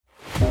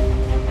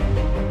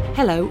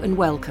Hello and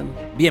welcome.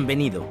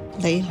 Bienvenido.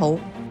 你好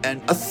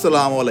and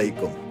Assalamu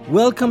alaikum,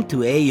 Welcome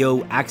to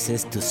AO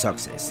Access to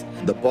Success.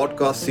 the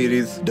podcast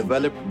series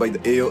developed by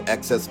the AO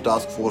Access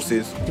Task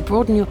Forces. To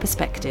broaden your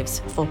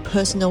perspectives. for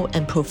personal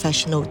and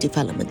professional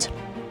development.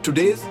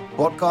 Today's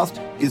podcast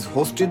is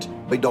hosted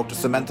by Dr.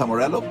 Samantha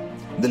Morello,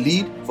 the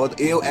lead for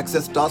the AO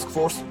Access Task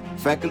Force,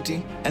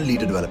 Faculty and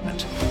Leader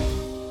Development.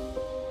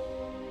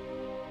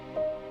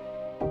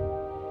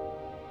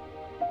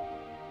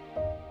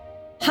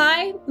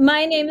 Hi,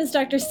 my name is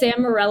Dr.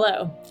 Sam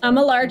Morello. I'm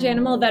a large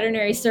animal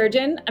veterinary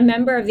surgeon, a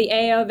member of the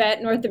AO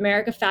Vet North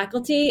America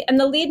faculty, and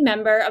the lead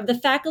member of the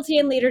Faculty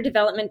and Leader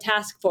Development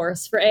Task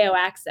Force for AO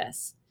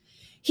Access.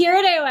 Here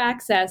at AO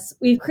Access,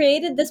 we've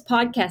created this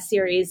podcast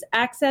series,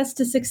 Access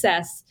to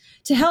Success,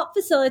 to help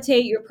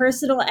facilitate your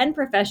personal and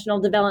professional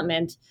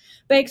development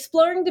by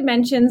exploring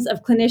dimensions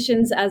of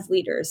clinicians as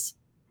leaders.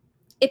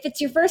 If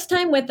it's your first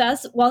time with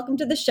us, welcome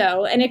to the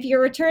show, and if you're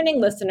a returning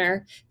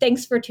listener,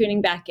 thanks for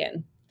tuning back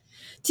in.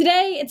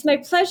 Today, it's my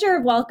pleasure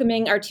of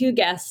welcoming our two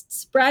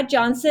guests, Brad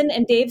Johnson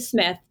and Dave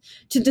Smith,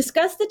 to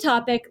discuss the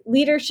topic,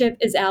 Leadership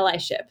is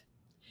Allyship.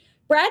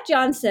 Brad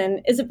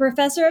Johnson is a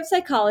professor of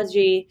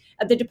psychology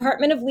at the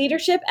Department of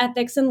Leadership,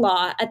 Ethics, and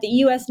Law at the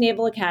U.S.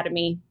 Naval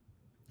Academy,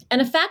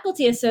 and a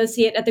faculty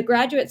associate at the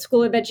Graduate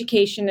School of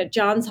Education at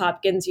Johns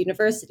Hopkins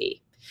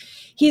University.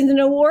 He's an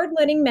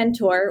award-winning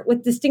mentor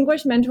with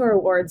Distinguished Mentor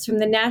Awards from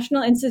the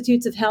National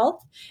Institutes of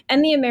Health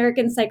and the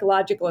American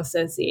Psychological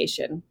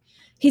Association.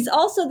 He's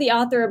also the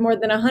author of more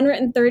than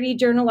 130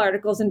 journal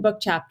articles and book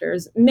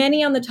chapters,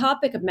 many on the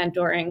topic of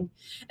mentoring,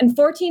 and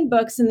 14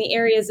 books in the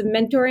areas of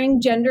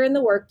mentoring, gender in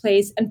the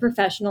workplace, and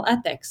professional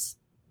ethics.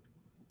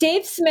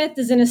 Dave Smith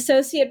is an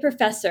associate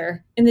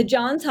professor in the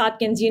Johns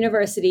Hopkins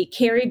University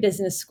Carey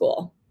Business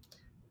School.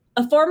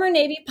 A former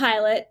Navy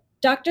pilot,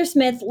 Dr.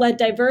 Smith led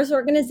diverse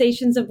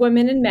organizations of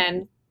women and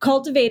men,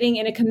 cultivating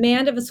in a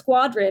command of a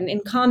squadron in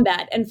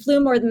combat, and flew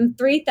more than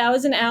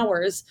 3,000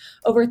 hours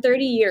over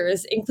 30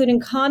 years,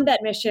 including combat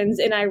missions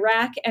in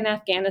Iraq and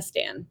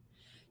Afghanistan.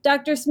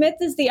 Dr. Smith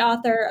is the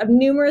author of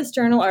numerous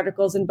journal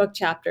articles and book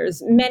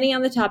chapters, many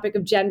on the topic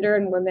of gender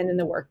and women in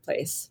the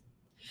workplace.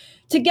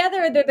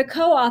 Together, they're the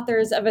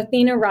co-authors of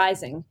Athena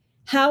Rising,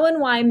 How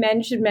and Why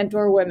Men Should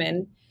Mentor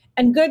Women,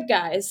 and Good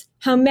Guys,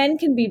 How Men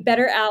Can Be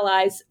Better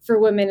Allies for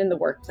Women in the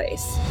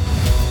Workplace.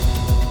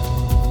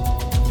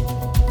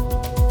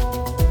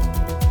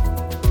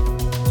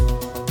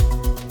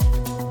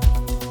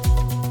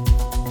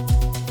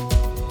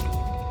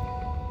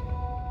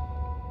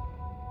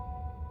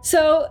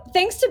 So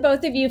thanks to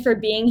both of you for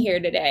being here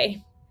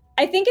today.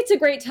 I think it's a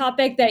great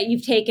topic that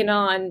you've taken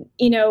on.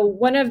 You know,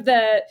 one of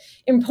the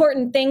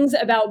important things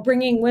about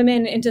bringing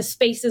women into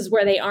spaces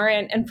where they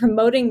aren't and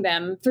promoting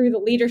them through the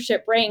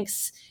leadership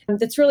ranks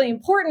that's really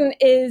important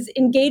is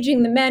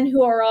engaging the men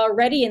who are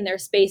already in their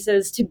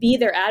spaces to be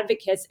their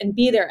advocates and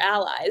be their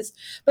allies.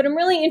 But I'm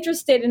really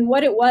interested in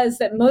what it was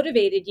that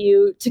motivated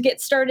you to get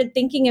started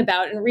thinking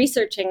about and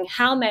researching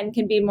how men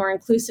can be more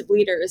inclusive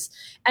leaders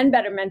and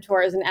better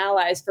mentors and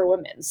allies for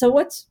women. So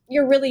what's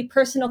your really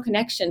personal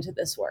connection to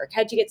this work?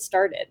 How'd you get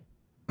started?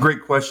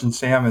 Great question,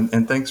 Sam,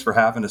 and thanks for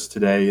having us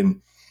today.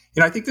 And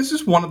I think this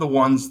is one of the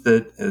ones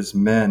that as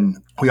men,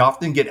 we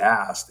often get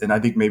asked, and I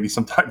think maybe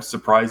sometimes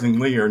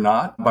surprisingly or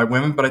not by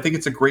women, but I think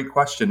it's a great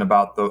question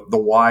about the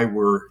why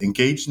we're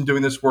engaged in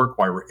doing this work,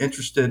 why we're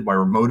interested, why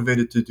we're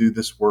motivated to do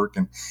this work.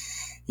 And,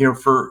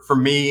 for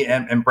me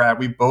and Brad,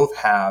 we both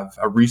have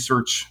a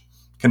research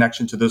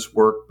connection to this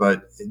work,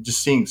 but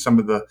just seeing some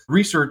of the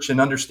research and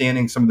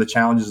understanding some of the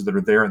challenges that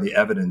are there and the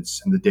evidence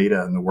and the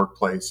data in the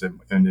workplace.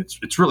 And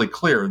it's really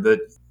clear that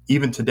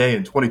even today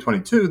in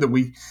 2022 that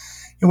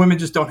women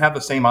just don't have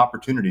the same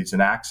opportunities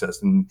and access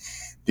and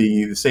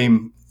the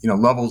same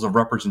levels of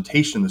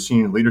representation in the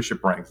senior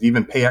leadership ranks.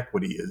 Even pay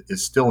equity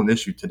is still an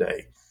issue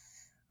today.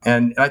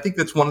 And I think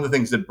that's one of the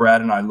things that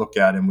Brad and I look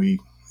at, and we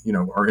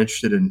are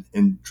interested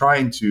in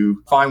trying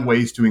to find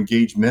ways to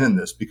engage men in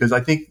this, because I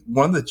think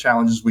one of the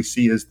challenges we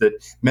see is that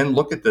men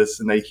look at this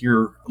and they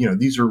hear,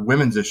 these are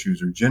women's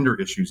issues or gender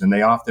issues, and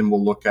they often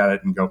will look at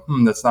it and go,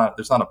 there's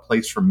not a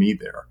place for me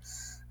there.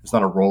 It's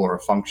not a role or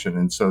a function.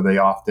 And so they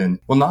often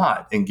will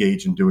not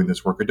engage in doing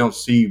this work or don't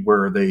see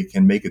where they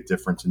can make a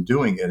difference in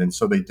doing it. And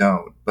so they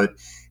don't. But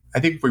I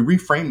think if we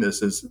reframe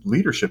this as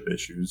leadership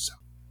issues,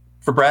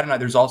 for Brad and I,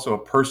 there's also a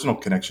personal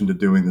connection to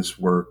doing this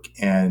work.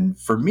 And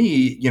for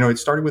me, it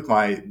started with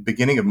my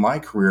beginning of my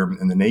career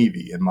in the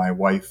Navy. And my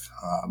wife,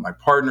 my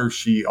partner,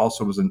 she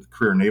also was a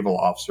career naval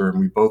officer. And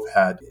we both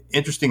had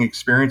interesting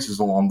experiences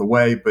along the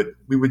way. But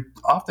we would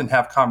often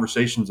have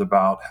conversations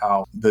about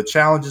how the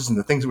challenges and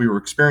the things that we were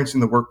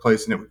experiencing in the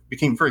workplace. And it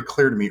became very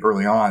clear to me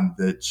early on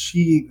that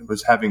she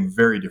was having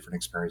very different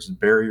experiences,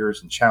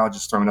 barriers and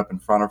challenges thrown up in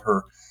front of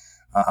her,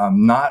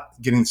 not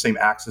getting the same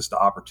access to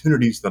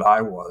opportunities that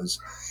I was.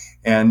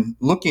 And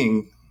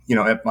looking,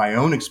 at my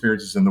own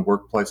experiences in the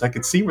workplace, I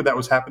could see where that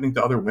was happening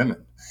to other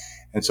women.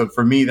 And so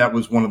for me, that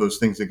was one of those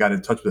things that got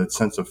in touch with that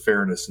sense of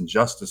fairness and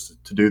justice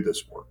to do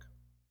this work.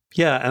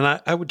 Yeah,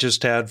 and I would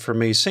just add for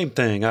me, same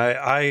thing.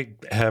 I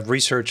have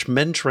researched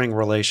mentoring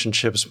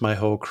relationships my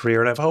whole career,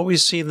 and I've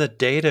always seen the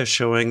data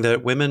showing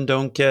that women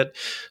don't get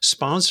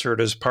sponsored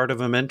as part of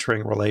a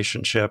mentoring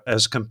relationship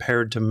as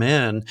compared to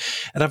men.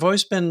 And I've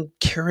always been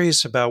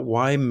curious about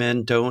why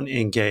men don't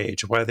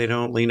engage, why they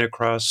don't lean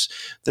across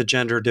the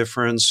gender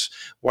difference,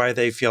 why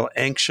they feel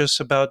anxious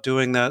about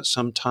doing that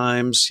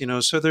sometimes,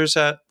 so there's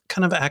that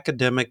kind of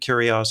academic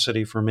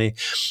curiosity for me.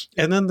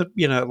 And then,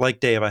 like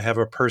Dave, I have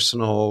a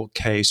personal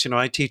case.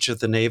 I teach at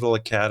the Naval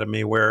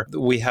Academy where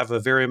we have a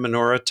very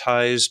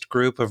minoritized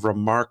group of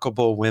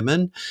remarkable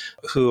women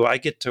who I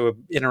get to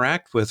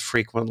interact with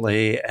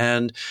frequently.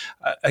 And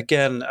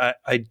again,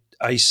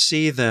 I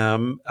see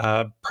them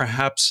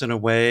perhaps in a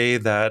way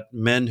that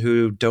men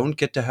who don't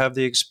get to have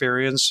the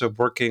experience of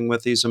working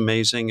with these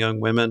amazing young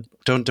women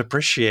don't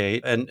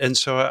appreciate. And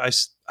so I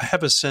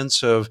have a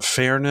sense of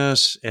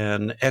fairness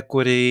and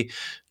equity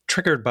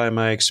triggered by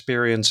my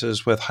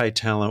experiences with high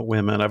talent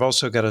women. I've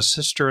also got a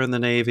sister in the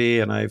Navy,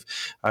 and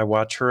I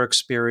watch her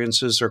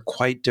experiences are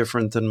quite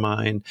different than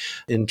mine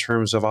in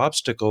terms of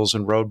obstacles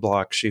and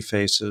roadblocks she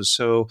faces.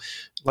 So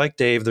like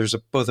Dave, there's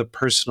both a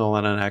personal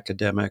and an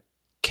academic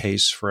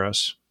case for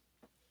us.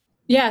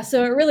 Yeah,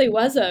 so it really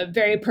was a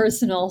very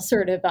personal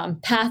sort of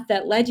path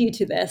that led you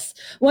to this.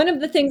 One of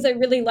the things I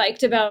really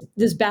liked about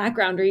this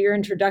background or your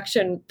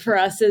introduction for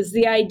us is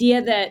the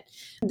idea that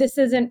this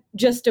isn't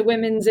just a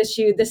women's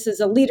issue. This is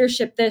a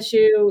leadership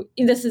issue.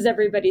 This is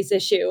everybody's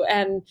issue.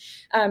 And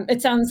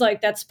it sounds like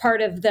that's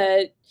part of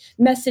the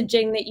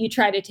messaging that you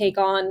try to take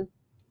on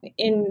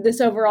in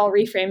this overall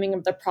reframing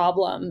of the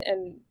problem.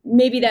 And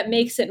maybe that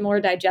makes it more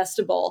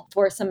digestible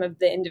for some of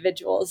the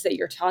individuals that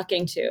you're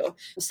talking to.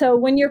 So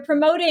when you're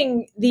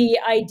promoting the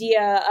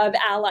idea of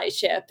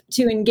allyship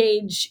to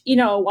engage,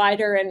 a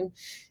wider and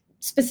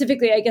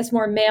specifically, I guess,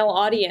 more male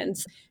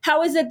audience,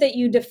 how is it that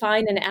you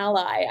define an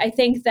ally? I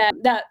think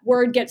that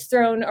word gets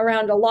thrown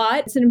around a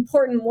lot. It's an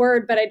important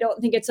word, but I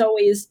don't think it's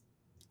always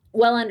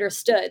well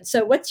understood.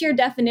 So what's your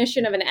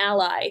definition of an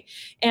ally?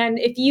 And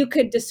if you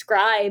could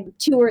describe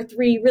 2 or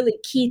 3 really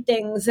key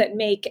things that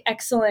make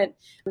excellent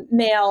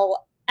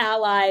male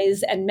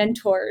allies and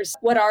mentors,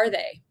 what are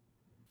they?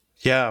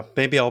 Yeah,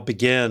 maybe I'll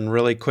begin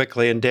really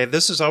quickly. And Dave,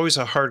 this is always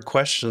a hard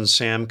question,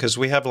 Sam, because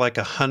we have like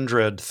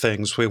 100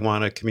 things we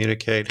want to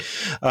communicate.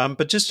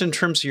 But just in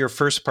terms of your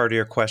first part of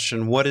your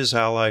question, what is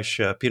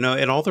allyship?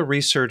 In all the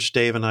research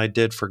Dave and I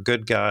did for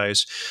Good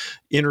Guys,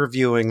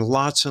 interviewing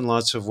lots and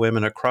lots of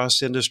women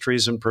across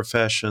industries and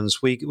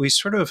professions, we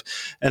sort of,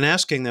 and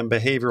asking them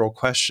behavioral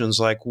questions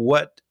like,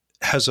 what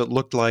has it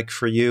looked like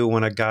for you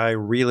when a guy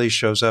really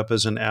shows up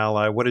as an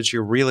ally? What did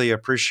you really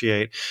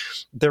appreciate?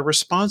 Their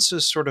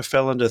responses sort of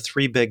fell into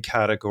 3 big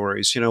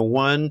categories.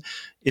 One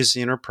is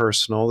the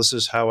interpersonal. This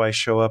is how I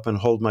show up and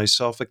hold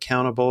myself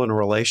accountable in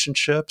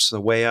relationships, the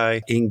way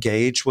I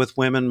engage with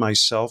women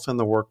myself in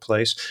the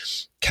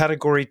workplace.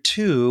 Category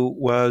 2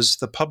 was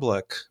the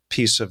public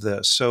piece of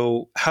this.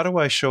 So how do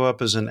I show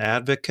up as an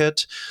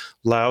advocate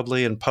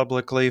loudly and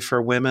publicly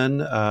for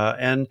women?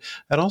 And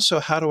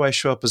also, how do I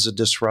show up as a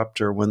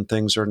disruptor when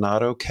things are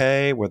not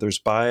okay, where there's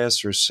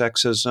bias or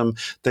sexism,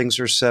 things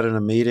are said in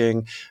a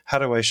meeting? How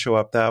do I show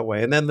up that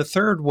way? And then the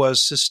third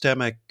was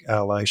systemic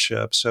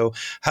allyship. So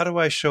how do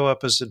I show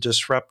up as a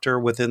disruptor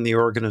within the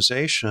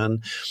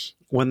organization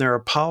when there are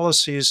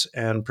policies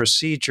and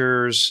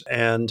procedures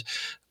and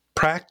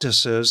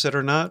practices that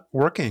are not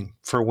working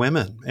for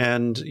women,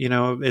 and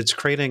it's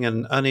creating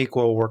an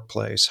unequal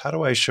workplace? How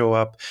do I show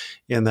up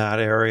in that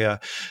area?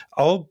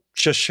 I'll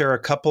just share a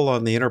couple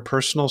on the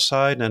interpersonal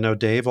side, and I know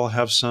Dave will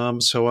have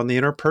some. So on the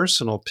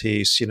interpersonal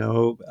piece,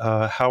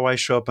 how I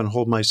show up and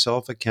hold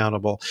myself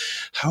accountable.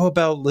 How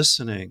about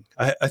listening?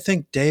 I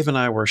think Dave and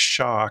I were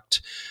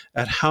shocked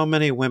at how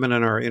many women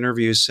in our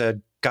interviews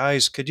said,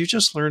 guys, could you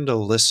just learn to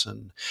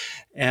listen?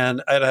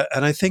 And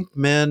I think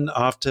men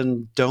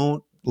often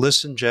don't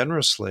listen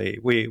generously.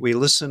 We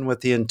listen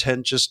with the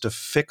intent just to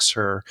fix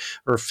her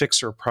or fix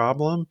her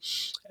problem,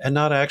 and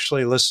not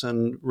actually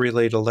listen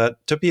really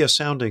to be a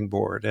sounding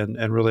board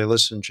and really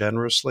listen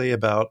generously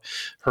about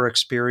her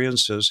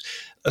experiences.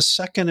 A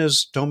second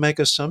is don't make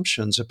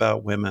assumptions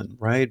about women,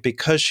 right?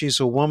 Because she's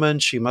a woman,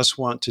 she must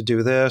want to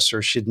do this,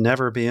 or she'd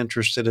never be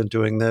interested in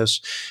doing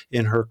this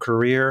in her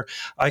career.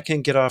 I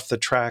can get off the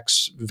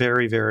tracks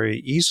very, very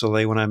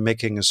easily when I'm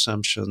making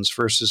assumptions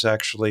versus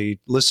actually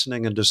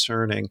listening and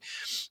discerning.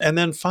 And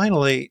then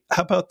finally,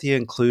 how about the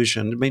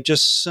inclusion?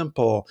 Just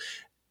simple.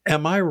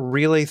 Am I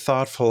really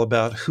thoughtful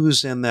about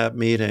who's in that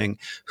meeting,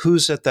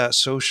 who's at that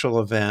social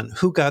event,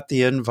 who got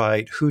the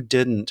invite, who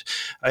didn't?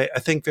 I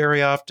think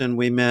very often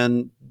we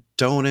men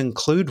don't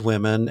include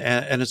women,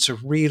 and it's a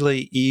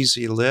really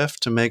easy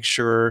lift to make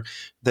sure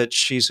that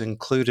she's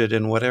included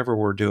in whatever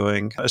we're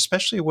doing,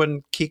 especially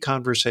when key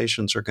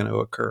conversations are going to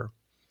occur.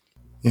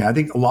 Yeah, I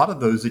think a lot of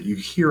those that you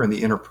hear in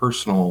the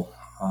interpersonal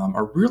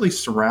are really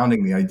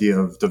surrounding the idea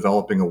of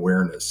developing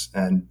awareness.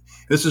 And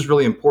this is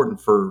really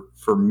important for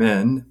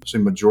men, so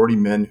majority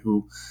men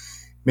who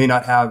may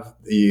not have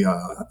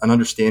an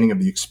understanding of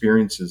the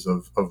experiences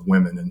of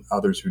women, and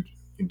others who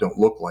don't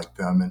look like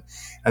them. And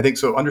I think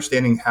so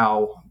understanding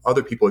how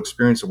other people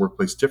experience the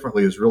workplace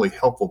differently is really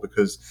helpful,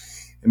 because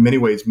in many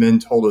ways, men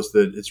told us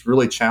that it's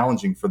really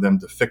challenging for them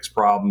to fix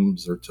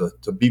problems or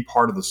to be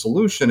part of the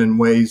solution in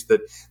ways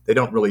that they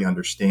don't really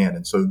understand.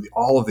 And so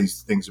all of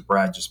these things that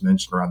Brad just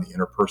mentioned around the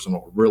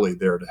interpersonal are really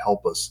there to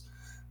help us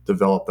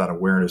develop that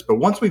awareness. But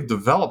once we've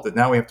developed it,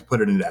 now we have to put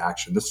it into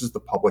action. This is the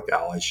public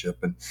allyship,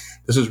 and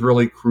this is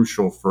really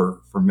crucial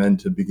for men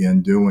to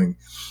begin doing.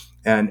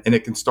 And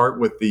it can start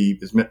with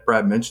as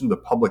Brad mentioned, the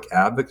public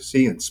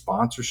advocacy and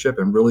sponsorship,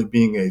 and really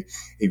being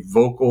a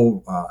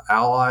vocal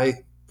ally,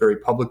 very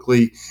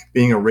publicly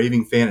being a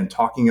raving fan and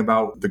talking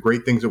about the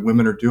great things that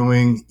women are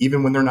doing,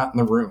 even when they're not in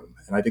the room.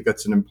 And I think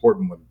that's an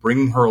important one.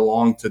 Bringing her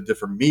along to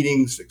different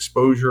meetings,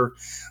 exposure,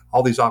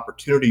 all these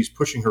opportunities,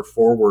 pushing her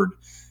forward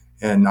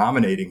and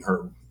nominating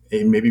her,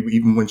 and maybe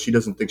even when she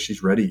doesn't think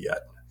she's ready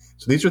yet.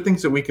 So these are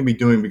things that we can be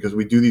doing because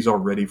we do these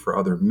already for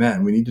other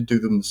men. We need to do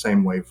them the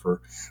same way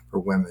for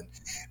women.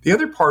 The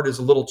other part is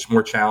a little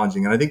more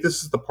challenging, and I think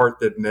this is the part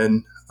that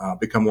men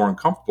become more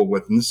uncomfortable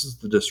with, and this is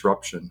the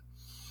disruption.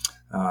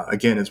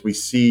 Again, as we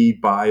see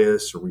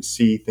bias or we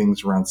see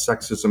things around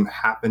sexism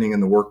happening in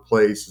the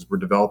workplace, as we're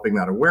developing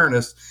that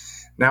awareness,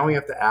 now we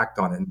have to act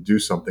on it and do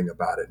something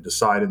about it and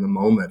decide in the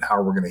moment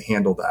how we're going to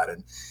handle that.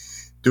 And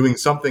doing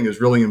something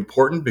is really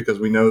important because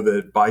we know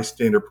that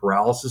bystander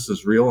paralysis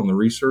is real in the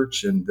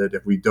research, and that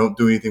if we don't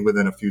do anything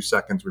within a few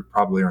seconds, we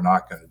probably are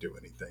not going to do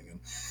anything. And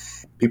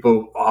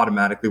people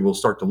automatically will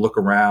start to look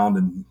around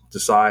and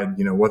decide,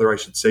 whether I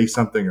should say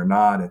something or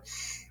not. And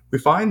we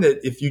find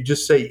that if you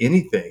just say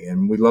anything,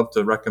 and we love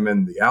to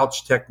recommend the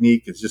ouch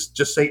technique, is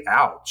just say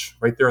ouch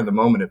right there in the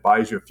moment. It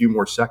buys you a few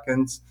more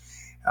seconds.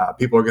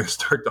 People are going to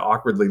start to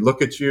awkwardly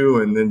look at you,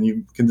 and then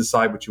you can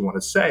decide what you want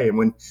to say. And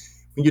when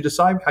you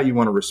decide how you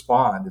want to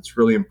respond, it's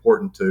really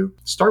important to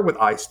start with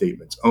I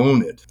statements,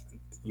 own it.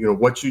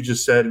 What you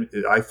just said,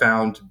 I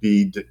found to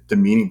be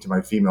demeaning to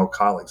my female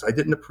colleagues. I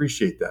didn't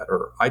appreciate that,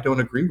 or I don't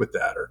agree with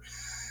that, or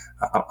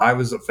I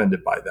was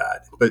offended by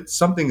that. But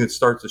something that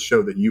starts to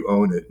show that you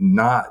own it,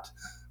 not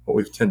what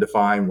we tend to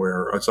find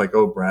where it's like,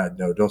 oh, Brad,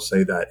 no, don't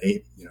say that.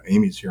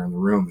 Amy's here in the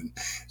room. And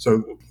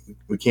so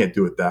we can't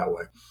do it that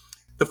way.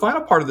 The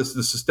final part of this,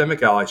 the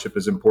systemic allyship,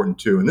 is important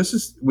too. And this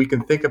is, we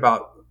can think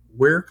about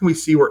where can we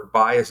see where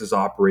bias is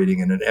operating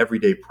in an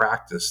everyday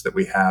practice that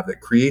we have that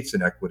creates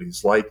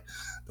inequities, like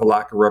the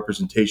lack of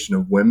representation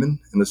of women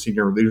in the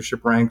senior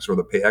leadership ranks or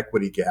the pay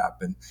equity gap.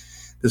 And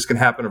this can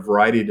happen a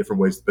variety of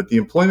different ways, but the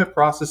employment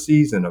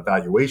processes and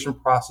evaluation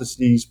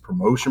processes,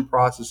 promotion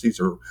processes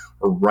are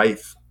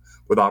rife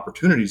with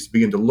opportunities to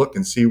begin to look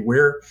and see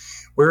where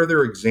are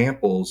there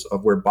examples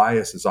of where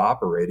bias is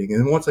operating.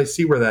 And once I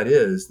see where that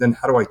is, then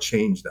how do I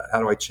change that? How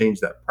do I change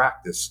that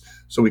practice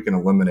so we can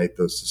eliminate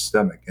those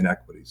systemic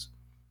inequities?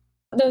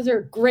 Those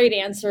are great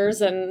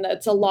answers, and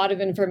it's a lot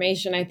of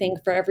information, I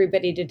think, for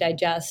everybody to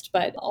digest.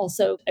 But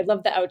also, I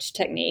love the ouch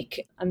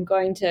technique. I'm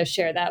going to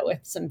share that with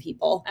some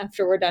people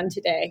after we're done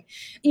today.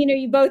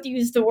 You both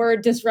use the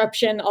word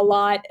disruption a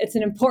lot. It's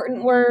an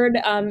important word,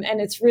 and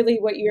it's really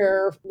what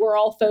we're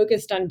all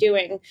focused on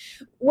doing.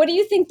 What do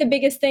you think the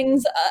biggest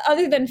things,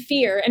 other than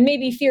fear, and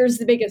maybe fear is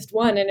the biggest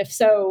one, and if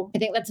so, I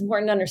think that's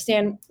important to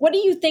understand. What do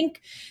you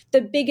think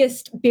the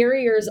biggest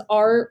barriers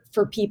are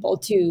for people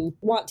to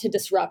want to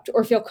disrupt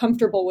or feel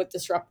comfortable with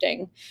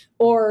disrupting,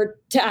 or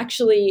to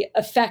actually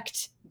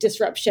affect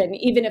disruption,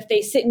 even if they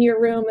sit in your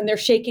room and they're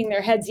shaking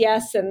their heads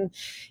yes, and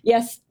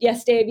yes,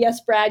 Dave, yes,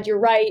 Brad, you're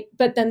right,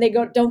 but then they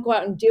don't go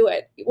out and do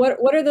it?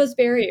 What are those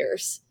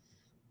barriers?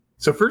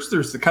 So first,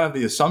 there's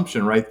the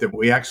assumption, right, that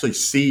we actually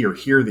see or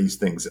hear these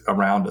things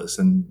around us.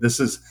 And this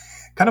is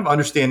kind of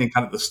understanding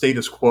kind of the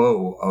status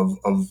quo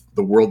of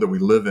the world that we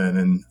live in.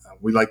 And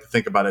we like to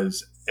think about it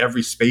as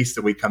every space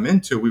that we come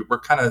into, we're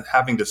kind of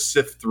having to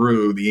sift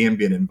through the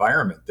ambient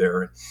environment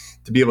there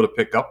to be able to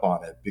pick up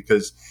on it.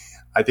 Because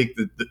I think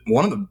that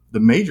one of the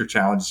major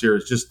challenges here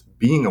is just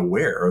being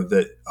aware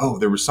that,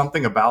 there was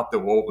something about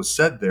what was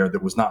said there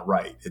that was not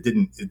right. It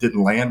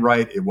didn't land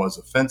right. It was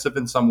offensive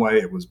in some way.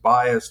 It was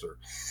biased or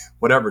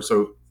whatever.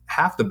 So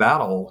half the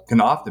battle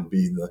can often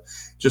be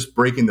just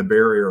breaking the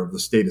barrier of the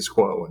status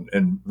quo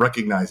and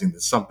recognizing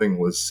that something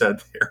was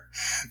said there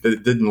that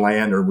it didn't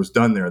land, or was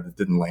done there that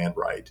didn't land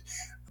right.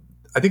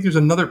 I think there's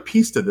another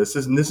piece to this,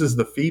 and this is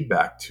the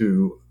feedback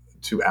to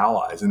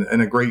allies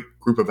and a great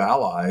group of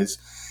allies.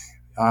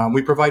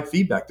 We provide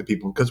feedback to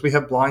people because we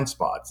have blind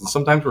spots, and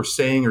sometimes we're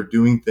saying or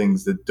doing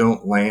things that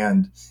don't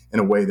land in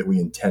a way that we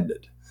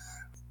intended.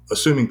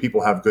 Assuming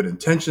people have good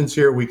intentions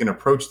here, we can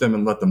approach them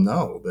and let them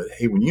know that,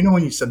 hey, when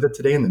you said that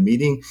today in the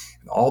meeting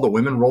and all the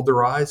women rolled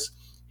their eyes,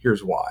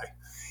 here's why.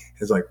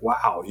 It's like,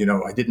 wow,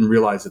 I didn't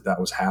realize that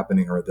was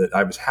happening, or that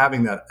I was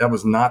having that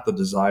was not the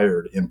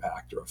desired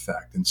impact or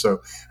effect. And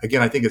so,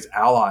 again, I think as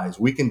allies,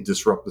 we can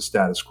disrupt the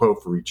status quo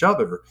for each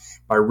other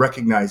by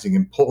recognizing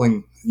and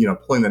pulling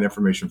that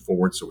information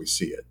forward so we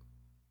see it.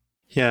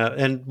 Yeah.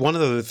 And one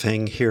other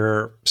thing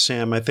here,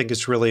 Sam, I think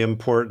it's really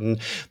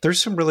important.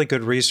 There's some really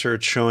good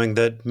research showing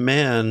that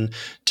men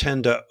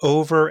tend to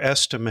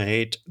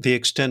overestimate the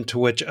extent to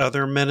which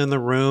other men in the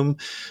room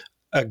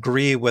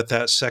agree with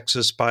that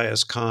sexist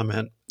bias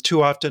comment.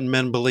 Too often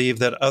men believe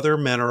that other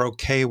men are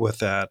okay with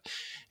that.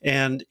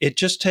 And it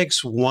just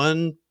takes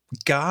one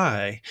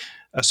guy,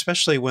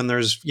 especially when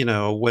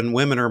when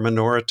women are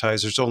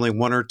minoritized, there's only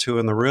one or two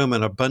in the room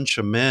and a bunch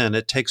of men.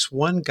 It takes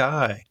one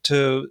guy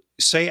to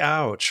say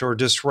ouch or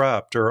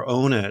disrupt or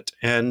own it.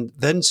 And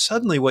then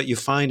suddenly what you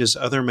find is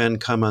other men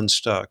come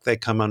unstuck, they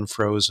come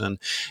unfrozen,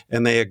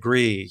 and they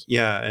agree.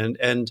 Yeah.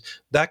 And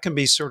that can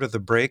be sort of the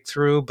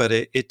breakthrough, but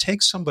it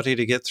takes somebody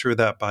to get through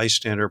that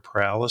bystander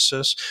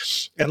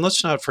paralysis. And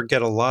let's not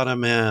forget, a lot of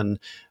men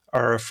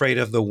are afraid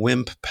of the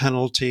wimp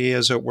penalty,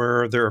 as it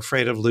were. They're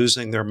afraid of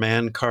losing their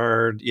man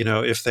card.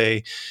 If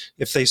they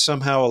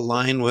somehow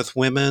align with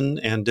women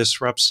and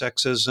disrupt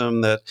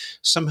sexism, that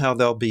somehow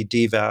they'll be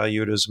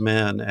devalued as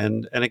men.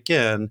 And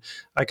again,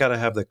 I got to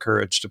have the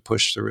courage to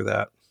push through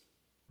that.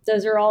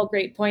 Those are all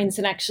great points.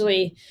 And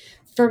actually,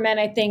 for men,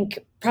 I think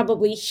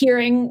probably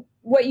hearing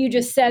what you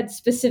just said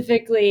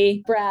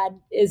specifically, Brad,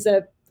 is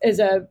a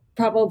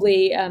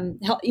probably,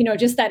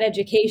 just that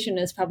education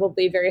is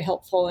probably very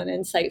helpful and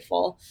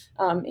insightful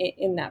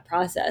in that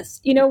process.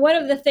 One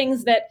of the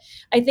things that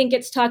I think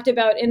it's talked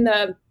about in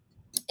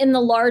the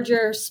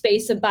larger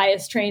space of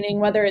bias training,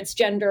 whether it's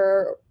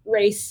gender,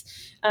 race,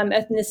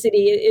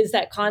 ethnicity, is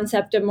that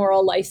concept of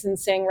moral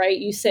licensing, right?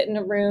 You sit in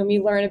a room,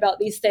 you learn about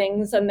these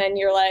things, and then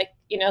you're like,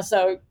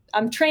 so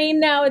I'm trained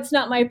now, it's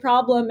not my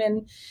problem.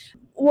 And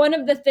one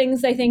of the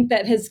things I think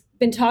that has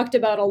been talked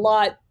about a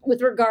lot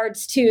with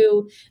regards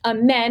to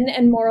men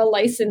and moral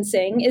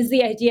licensing is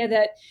the idea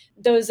that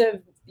those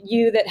of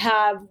you that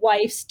have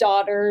wives,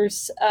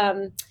 daughters,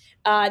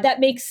 that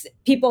makes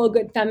people a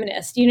good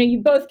feminist.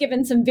 You've both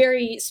given some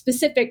very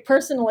specific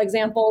personal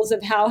examples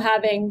of how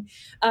having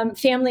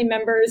family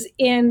members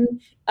in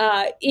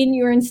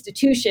your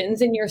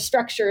institutions, in your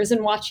structures,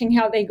 and watching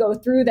how they go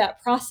through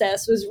that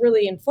process was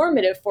really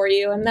informative for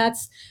you. And that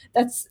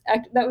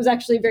was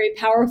actually a very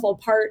powerful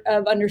part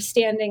of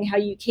understanding how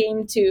you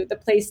came to the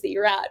place that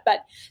you're at.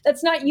 But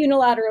that's not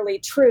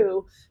unilaterally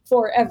true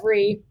for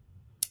every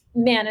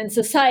man in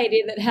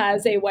society that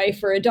has a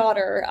wife or a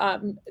daughter,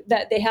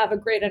 that they have a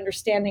great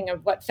understanding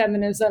of what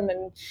feminism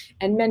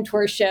and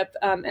mentorship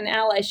and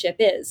allyship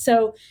is.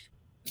 So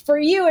for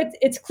you,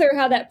 it's clear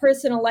how that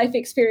personal life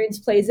experience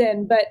plays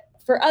in, but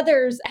for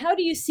others, how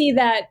do you see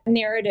that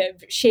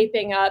narrative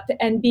shaping up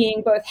and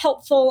being both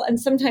helpful and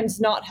sometimes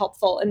not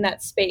helpful in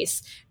that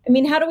space? I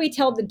mean, how do we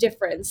tell the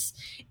difference?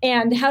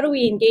 And how do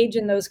we engage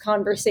in those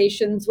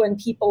conversations when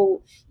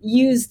people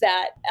use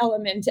that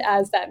element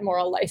as that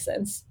moral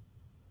license?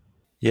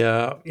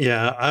 Yeah.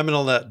 I'm going to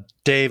let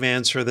Dave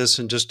answer this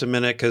in just a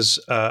minute because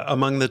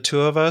among the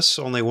two of us,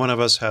 only one of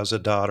us has a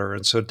daughter.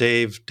 And so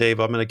Dave, I'm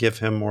going to give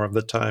him more of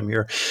the time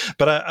here.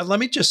 But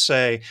let me just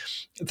say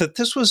that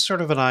this was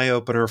sort of an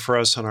eye-opener for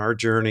us on our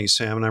journey,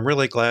 Sam. And I'm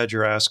really glad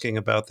you're asking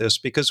about this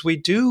because we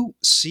do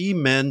see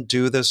men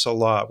do this a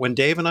lot. When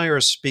Dave and I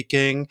are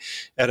speaking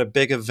at a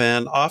big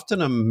event,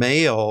 often a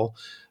male,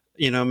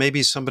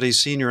 maybe somebody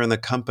senior in the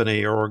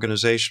company or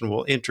organization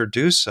will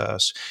introduce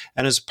us.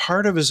 And as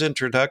part of his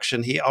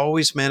introduction, he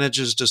always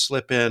manages to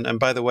slip in, and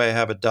by the way, I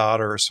have a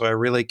daughter, so I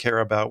really care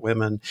about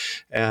women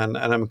and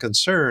I'm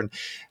concerned.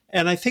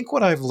 And I think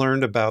what I've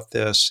learned about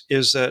this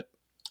is that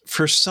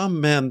for some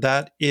men,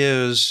 that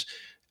is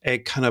a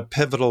kind of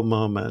pivotal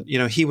moment.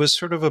 He was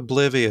sort of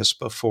oblivious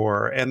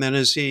before. And then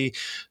as he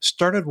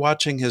started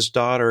watching his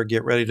daughter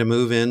get ready to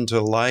move into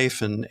life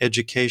and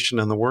education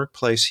in the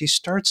workplace, he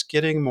starts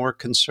getting more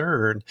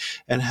concerned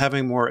and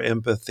having more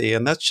empathy.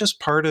 And that's just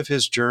part of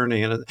his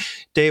journey. And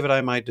David,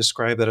 I might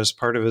describe that as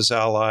part of his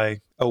ally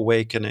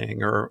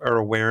awakening or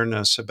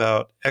awareness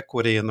about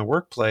equity in the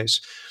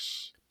workplace.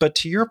 But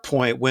to your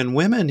point, when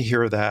women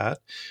hear that,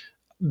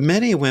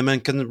 many women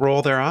can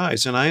roll their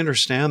eyes, and I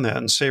understand that,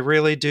 and say,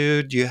 really,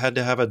 dude, you had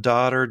to have a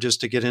daughter just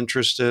to get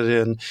interested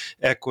in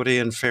equity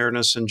and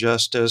fairness and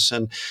justice.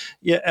 And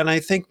I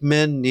think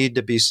men need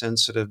to be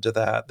sensitive to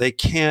that. They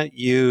can't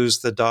use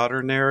the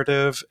daughter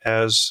narrative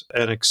as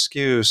an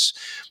excuse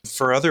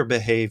for other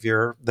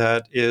behavior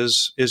that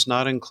is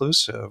not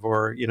inclusive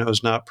or,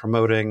 is not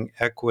promoting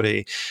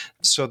equity.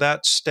 So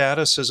that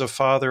status as a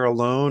father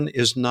alone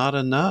is not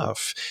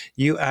enough.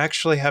 You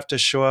actually have to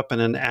show up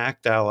and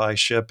enact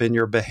allyship in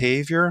your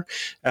behavior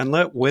and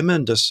let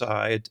women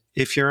decide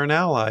if you're an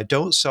ally.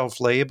 Don't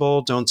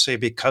self-label. Don't say,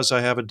 because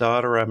I have a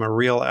daughter, I'm a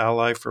real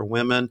ally for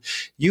women.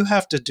 You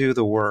have to do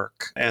the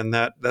work, and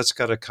that's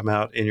got to come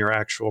out in your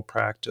actual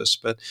practice.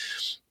 But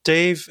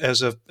Dave,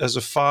 as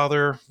a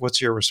father,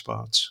 what's your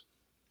response?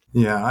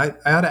 Yeah,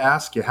 I had to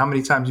ask you how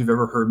many times you've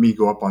ever heard me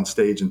go up on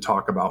stage and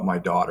talk about my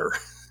daughter.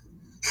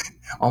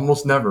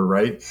 Almost never,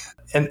 right?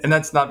 And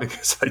that's not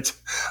because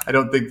I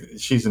don't think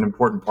she's an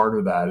important part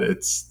of that.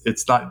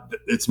 It's not.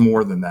 It's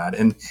more than that.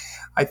 And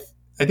I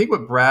think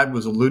what Brad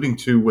was alluding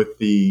to with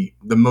the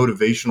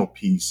motivational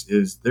piece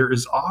is there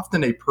is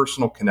often a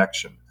personal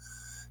connection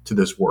to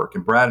this work.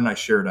 And Brad and I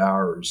shared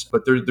ours,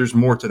 but there's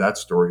more to that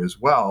story as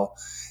well.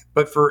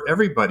 But for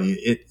everybody,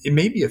 it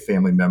may be a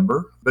family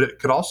member, but it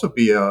could also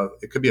be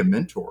it could be a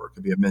mentor, it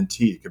could be a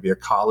mentee, it could be a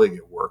colleague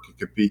at work, it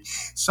could be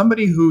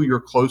somebody who you're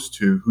close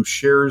to who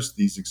shares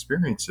these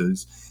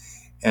experiences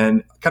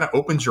and kind of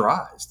opens your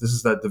eyes. This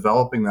is that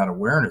developing that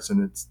awareness.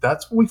 And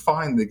that's what we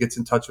find that gets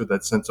in touch with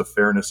that sense of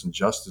fairness and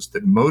justice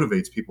that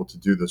motivates people to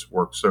do this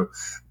work. So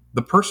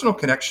the personal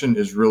connection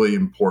is really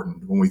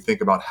important when we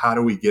think about how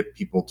do we get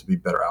people to be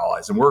better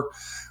allies. And we're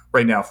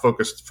right now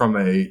focused from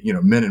a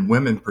men and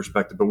women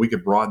perspective, but we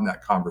could broaden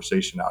that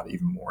conversation out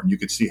even more. And you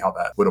could see how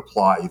that would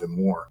apply even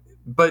more.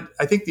 But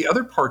I think the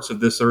other parts of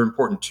this are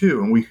important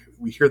too. And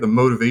we hear the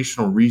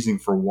motivational reasoning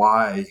for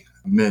why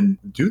men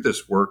do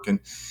this work. And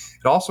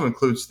it also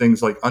includes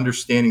things like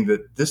understanding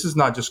that this is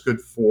not just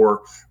good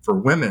for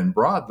women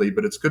broadly,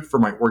 but it's good for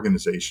my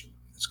organization.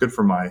 It's good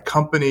for my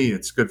company.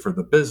 It's good for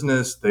the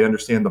business. They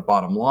understand the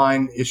bottom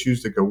line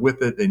issues that go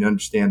with it. They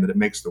understand that it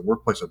makes the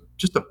workplace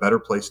just a better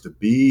place to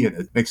be, and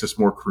it makes us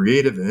more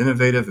creative and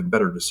innovative and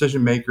better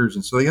decision makers.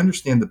 And so they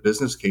understand the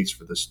business case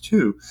for this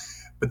too.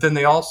 But then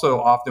they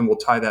also often will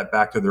tie that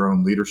back to their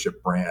own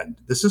leadership brand.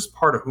 This is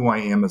part of who I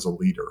am as a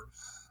leader.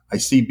 I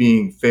see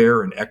being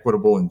fair and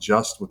equitable and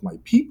just with my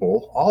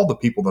people, all the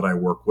people that I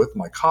work with,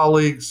 my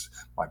colleagues,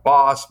 my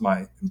boss,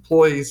 my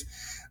employees.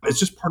 It's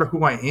just part of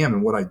who I am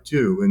and what I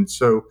do. And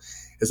so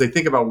as they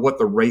think about what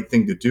the right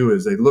thing to do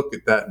is, they look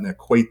at that and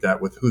equate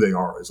that with who they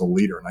are as a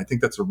leader. And I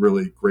think that's a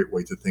really great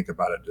way to think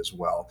about it as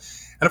well.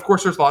 And of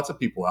course, there's lots of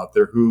people out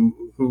there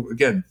who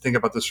again, think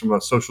about this from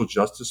a social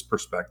justice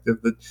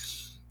perspective, that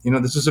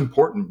this is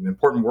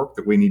important work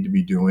that we need to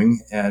be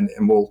doing. And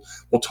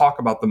we'll talk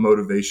about the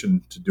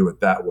motivation to do it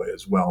that way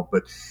as well.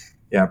 But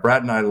yeah,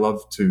 Brad and I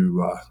love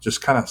to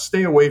just kind of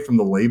stay away from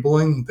the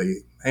labeling.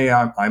 Hey,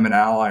 I'm an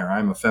ally, or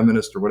I'm a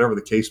feminist, or whatever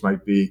the case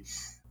might be.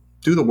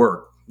 Do the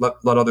work.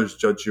 Let others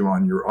judge you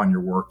on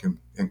your work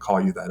and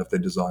call you that if they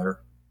desire.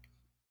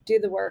 Do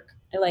the work.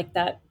 I like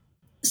that.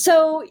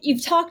 So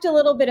you've talked a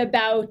little bit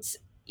about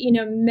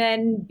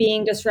men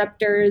being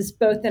disruptors,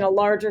 both in a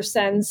larger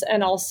sense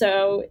and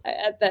also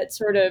at that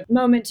sort of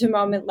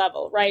moment-to-moment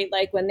level, right?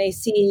 Like when they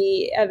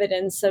see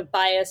evidence of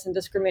bias and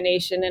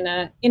discrimination in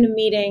a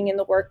meeting, in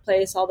the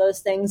workplace, all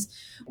those things.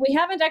 We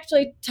haven't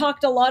actually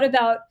talked a lot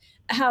about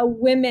how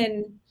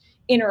women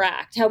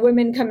interact, how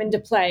women come into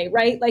play,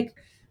 right? Like,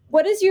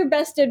 what is your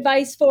best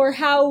advice for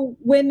how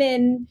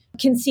women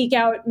can seek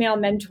out male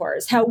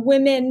mentors, how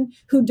women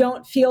who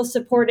don't feel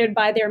supported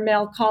by their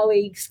male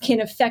colleagues can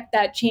affect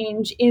that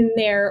change in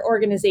their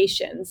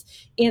organizations,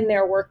 in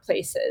their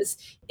workplaces?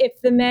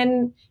 If the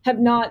men have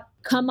not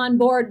come on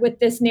board with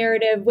this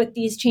narrative, with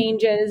these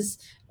changes,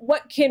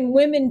 what can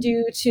women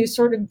do to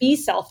sort of be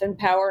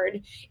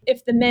self-empowered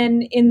if the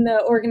men in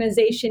the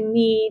organization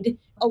need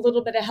a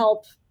little bit of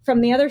help from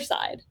the other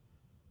side?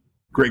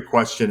 Great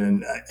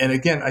question. And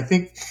again, I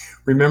think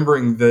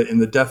remembering that in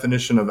the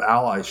definition of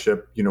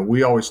allyship,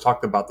 we always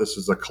talked about this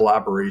as a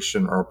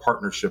collaboration or a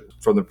partnership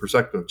from the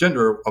perspective of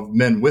gender of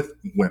men with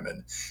women,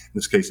 in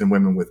this case, and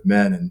women with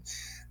men. And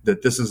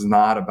that this is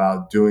not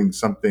about doing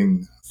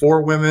something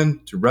for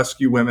women to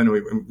rescue women.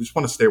 We just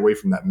want to stay away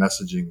from that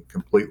messaging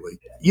completely.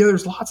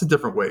 There's lots of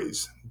different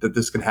ways that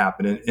this can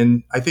happen.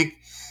 And I think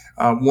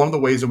one of the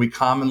ways that we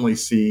commonly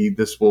see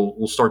this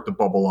will start to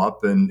bubble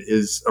up and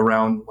is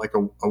around like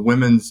a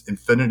women's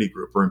infinity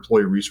group or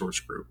employee resource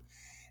group,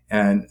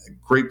 and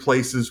great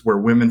places where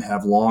women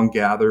have long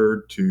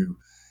gathered to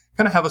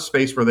kind of have a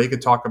space where they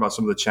could talk about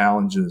some of the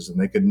challenges, and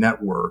they could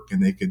network,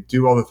 and they could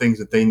do all the things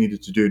that they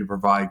needed to do to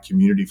provide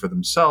community for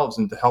themselves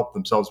and to help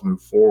themselves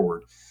move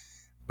forward.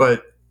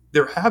 But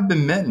there have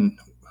been men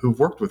who've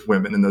worked with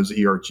women in those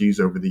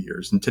ERGs over the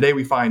years. And today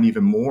we find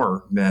even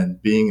more men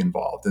being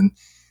involved. And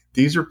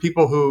these are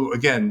people who,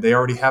 again, they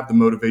already have the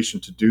motivation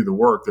to do the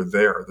work.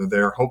 They're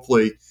there,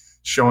 hopefully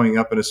showing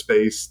up in a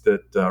space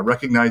that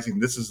recognizing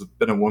this has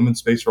been a woman's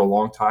space for a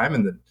long time,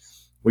 and that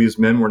we as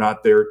men, we're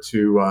not there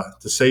to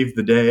save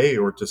the day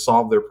or to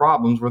solve their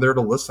problems. We're there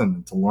to listen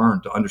and to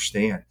learn, to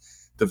understand,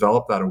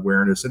 develop that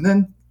awareness, and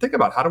then think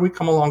about how do we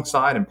come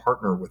alongside and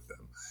partner with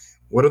them?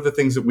 What are the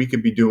things that we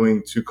could be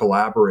doing to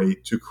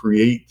collaborate, to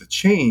create the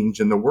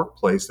change in the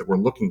workplace that we're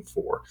looking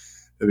for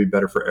that would be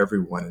better for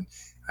everyone? And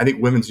I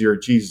think women's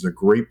ERGs is a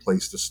great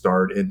place to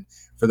start. And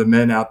for the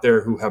men out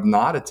there who have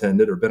not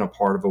attended or been a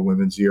part of a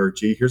women's ERG,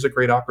 here's a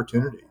great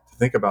opportunity to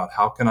think about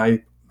how can I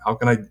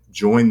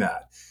join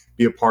that,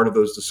 be a part of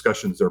those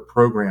discussions, their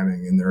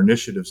programming and their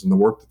initiatives and the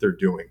work that they're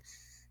doing.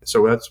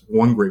 So that's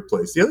one great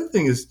place. The other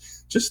thing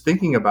is just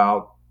thinking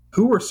about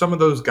who are some of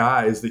those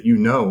guys that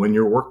in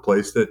your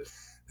workplace that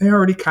they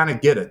already kind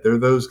of get it. They're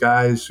those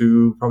guys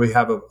who probably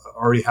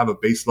already have a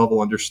base level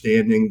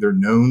understanding. They're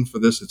known for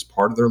this. It's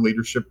part of their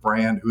leadership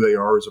brand, who they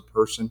are as a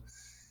person.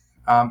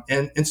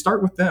 And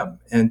start with them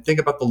and think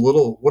about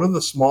what are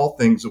the small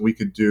things that we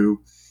could do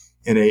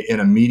in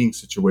a meeting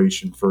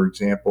situation. For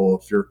example,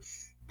 if you're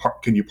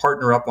can you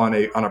partner up on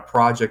a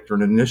project or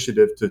an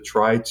initiative to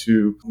try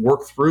to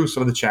work through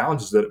some of the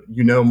challenges that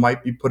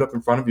might be put up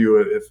in front of you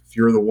if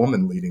you're the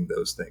woman leading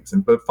those things.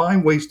 But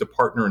find ways to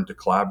partner and to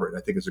collaborate,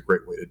 I think, is a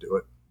great way to do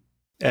it.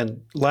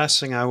 And last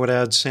thing I would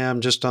add, Sam,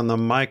 just on the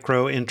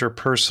micro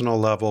interpersonal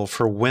level,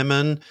 for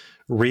women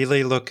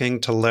really looking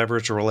to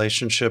leverage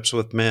relationships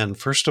with men,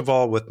 first of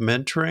all, with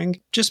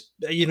mentoring, just,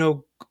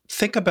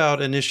 think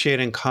about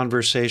initiating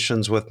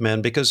conversations with men,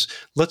 because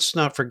let's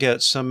not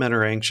forget, some men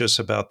are anxious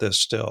about this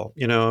still.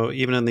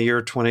 Even in the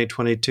year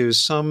 2022,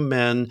 some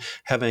men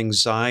have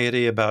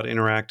anxiety about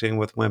interacting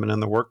with women in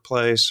the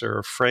workplace, or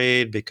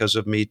afraid because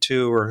of Me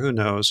Too, or who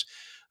knows.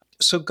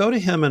 So go to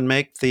him and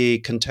make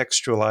the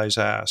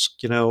contextualized ask.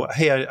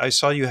 Hey, I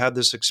saw you had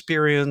this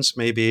experience.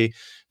 Maybe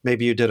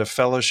you did a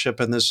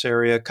fellowship in this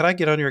area. Could I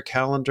get on your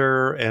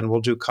calendar and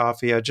we'll do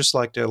coffee? I'd just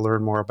like to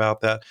learn more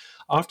about that.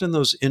 Often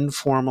those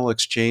informal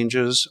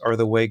exchanges are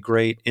the way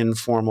great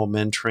informal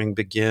mentoring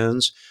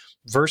begins,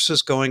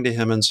 versus going to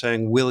him and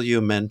saying, will you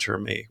mentor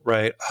me,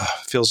 right?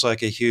 Feels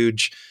like a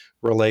huge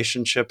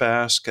relationship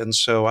ask. And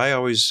so I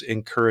always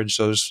encourage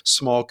those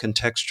small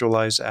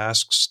contextualized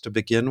asks to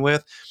begin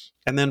with.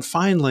 And then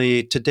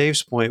finally, to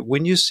Dave's point,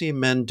 when you see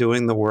men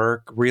doing the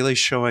work, really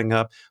showing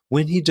up,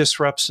 when he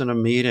disrupts in a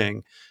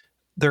meeting,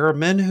 there are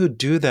men who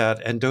do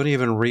that and don't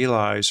even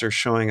realize they're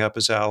showing up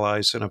as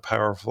allies in a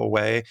powerful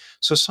way.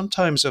 So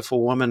sometimes if a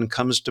woman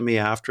comes to me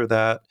after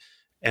that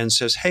and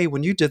says, hey,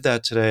 when you did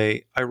that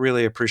today, I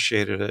really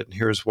appreciated it, and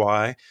here's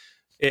why,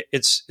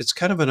 it's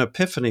kind of an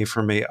epiphany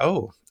for me.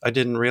 Oh, I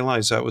didn't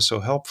realize that was so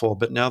helpful,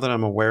 but now that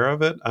I'm aware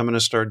of it, I'm going to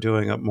start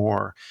doing it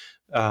more,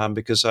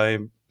 because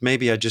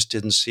maybe I just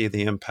didn't see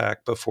the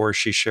impact before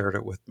she shared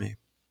it with me.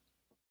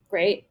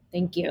 Great.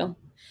 Thank you.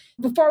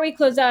 Before we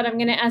close out, I'm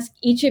going to ask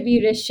each of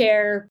you to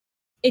share,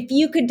 if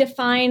you could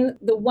define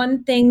the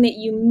one thing that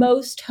you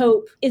most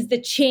hope is the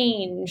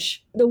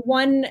change, the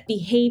one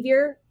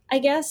behavior, I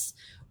guess,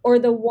 or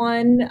the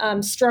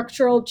one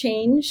structural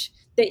change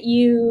that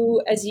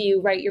you, as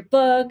you write your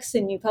books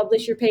and you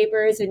publish your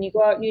papers and you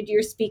go out and you do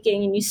your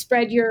speaking and you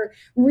spread your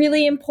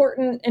really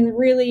important and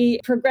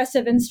really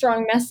progressive and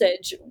strong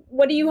message,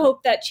 what do you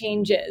hope that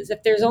change is?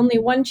 If there's only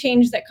one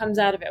change that comes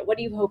out of it, what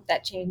do you hope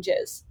that change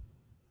is?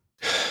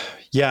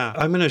 Yeah,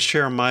 I'm going to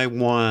share my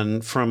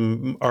one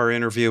from our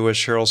interview with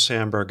Sheryl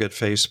Sandberg at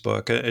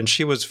Facebook. And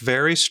she was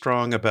very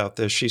strong about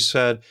this. She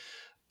said,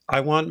 I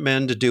want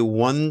men to do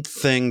one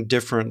thing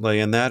differently,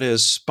 and that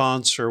is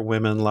sponsor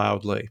women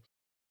loudly.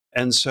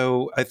 And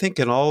so I think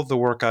in all of the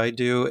work I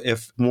do,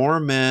 if more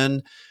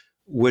men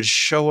would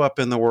show up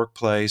in the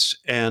workplace,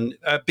 and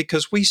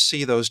because we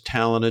see those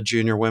talented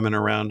junior women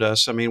around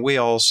us, I mean, we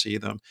all see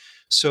them.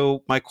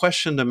 So my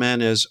question to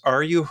men is,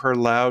 are you her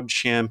loud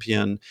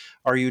champion?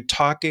 Are you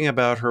talking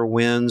about her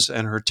wins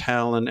and her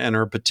talent and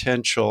her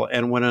potential?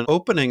 And when an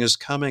opening is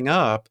coming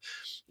up,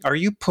 are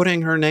you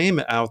putting her name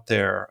out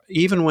there,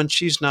 even when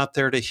she's not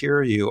there to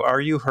hear you?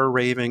 Are you her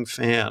raving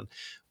fan?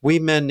 We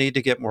men need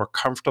to get more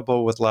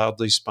comfortable with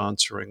loudly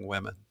sponsoring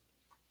women.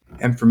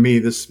 And for me,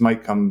 this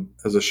might come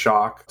as a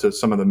shock to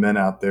some of the men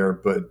out there,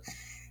 but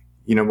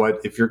you know what?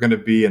 If you're going to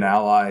be an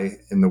ally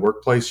in the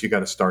workplace, you got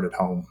to start at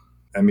home.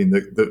 I mean,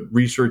 the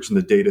research and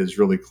the data is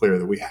really clear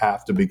that we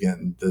have to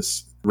begin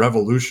this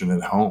revolution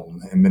at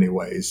home in many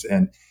ways.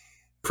 And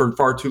for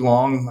far too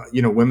long,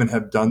 women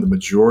have done the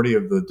majority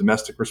of the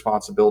domestic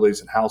responsibilities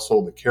and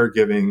household, the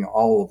caregiving,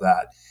 all of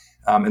that.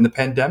 And the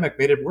pandemic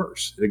made it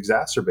worse. It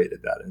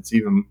exacerbated that. It's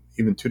even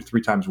 2 to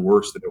 3 times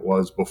worse than it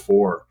was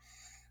before.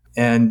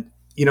 And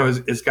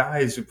as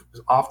guys,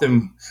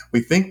 often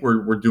we think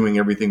we're doing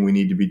everything we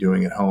need to be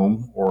doing at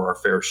home, or our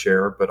fair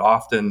share, but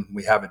often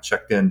we haven't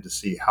checked in to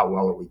see how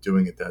well are we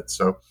doing at that.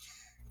 So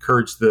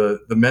encourage the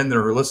men that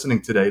are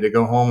listening today to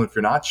go home. If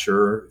you're not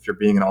sure, if you're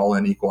being an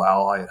all-in equal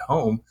ally at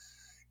home,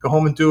 go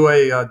home and do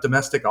a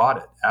domestic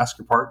audit. Ask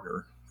your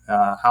partner,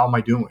 how am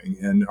I doing?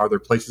 And are there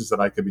places that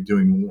I could be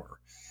doing more?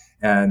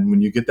 And when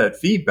you get that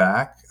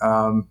feedback,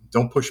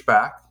 don't push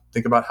back.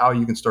 Think about how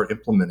you can start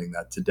implementing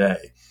that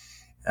today.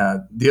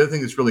 The other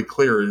thing that's really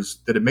clear is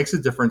that it makes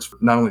a difference,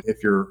 not only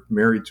if you're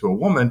married to a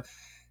woman,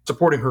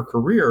 supporting her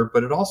career,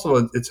 but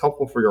it's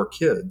helpful for your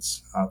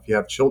kids if you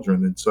have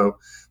children. And so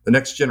the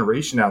next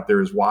generation out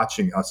there is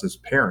watching us as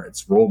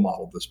parents role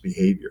model this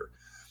behavior.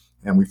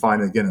 And we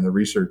find, again, in the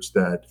research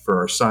that for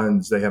our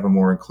sons, they have a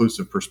more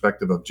inclusive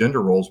perspective of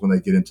gender roles when they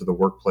get into the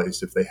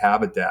workplace if they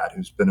have a dad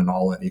who's been an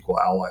all-in equal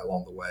ally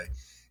along the way.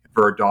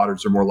 For our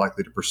daughters, they're more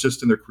likely to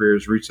persist in their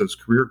careers, reach those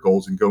career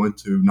goals, and go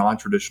into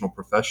non-traditional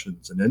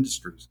professions and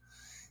industries.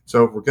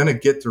 So if we're going to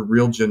get to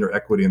real gender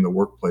equity in the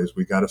workplace,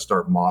 we got to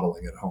start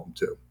modeling at home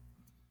too.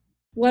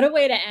 What a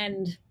way to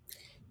end.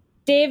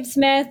 Dave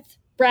Smith,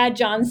 Brad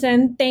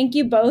Johnson, thank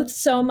you both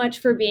so much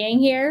for being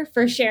here,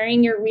 for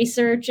sharing your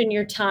research and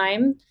your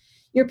time.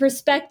 Your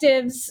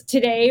perspectives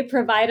today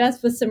provide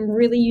us with some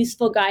really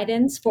useful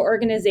guidance for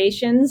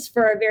organizations,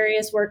 for our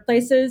various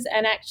workplaces,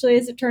 and actually,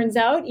 as it turns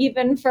out,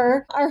 even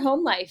for our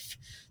home life.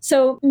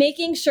 So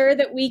making sure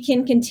that we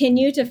can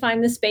continue to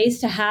find the space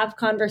to have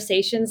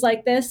conversations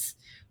like this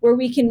where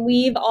we can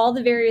weave all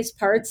the various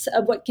parts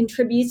of what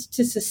contributes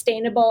to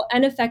sustainable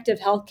and effective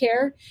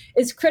healthcare,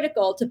 is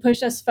critical to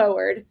push us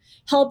forward,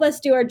 help us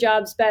do our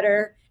jobs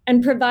better,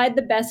 and provide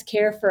the best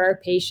care for our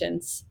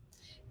patients.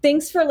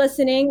 Thanks for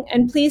listening,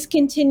 and please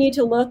continue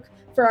to look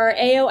for our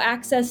AO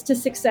Access to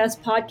Success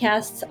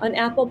podcasts on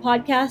Apple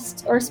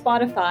Podcasts or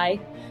Spotify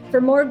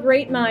for more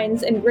great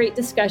minds and great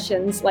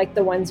discussions like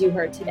the ones you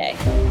heard today.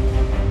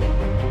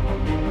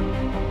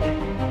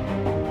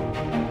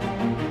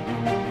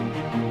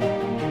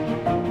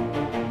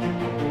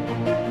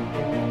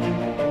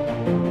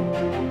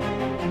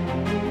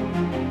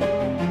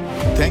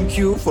 Thank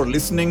you for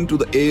listening to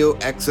the AO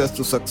Access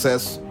to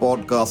Success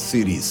podcast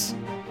series.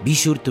 Be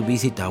sure to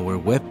visit our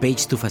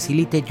webpage to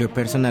facilitate your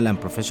personal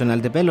and professional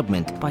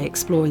development by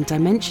exploring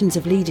dimensions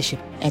of leadership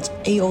at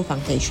AO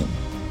Foundation.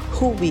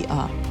 Who we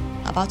are,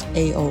 about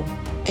AO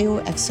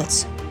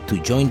Access. to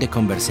join the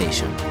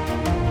conversation.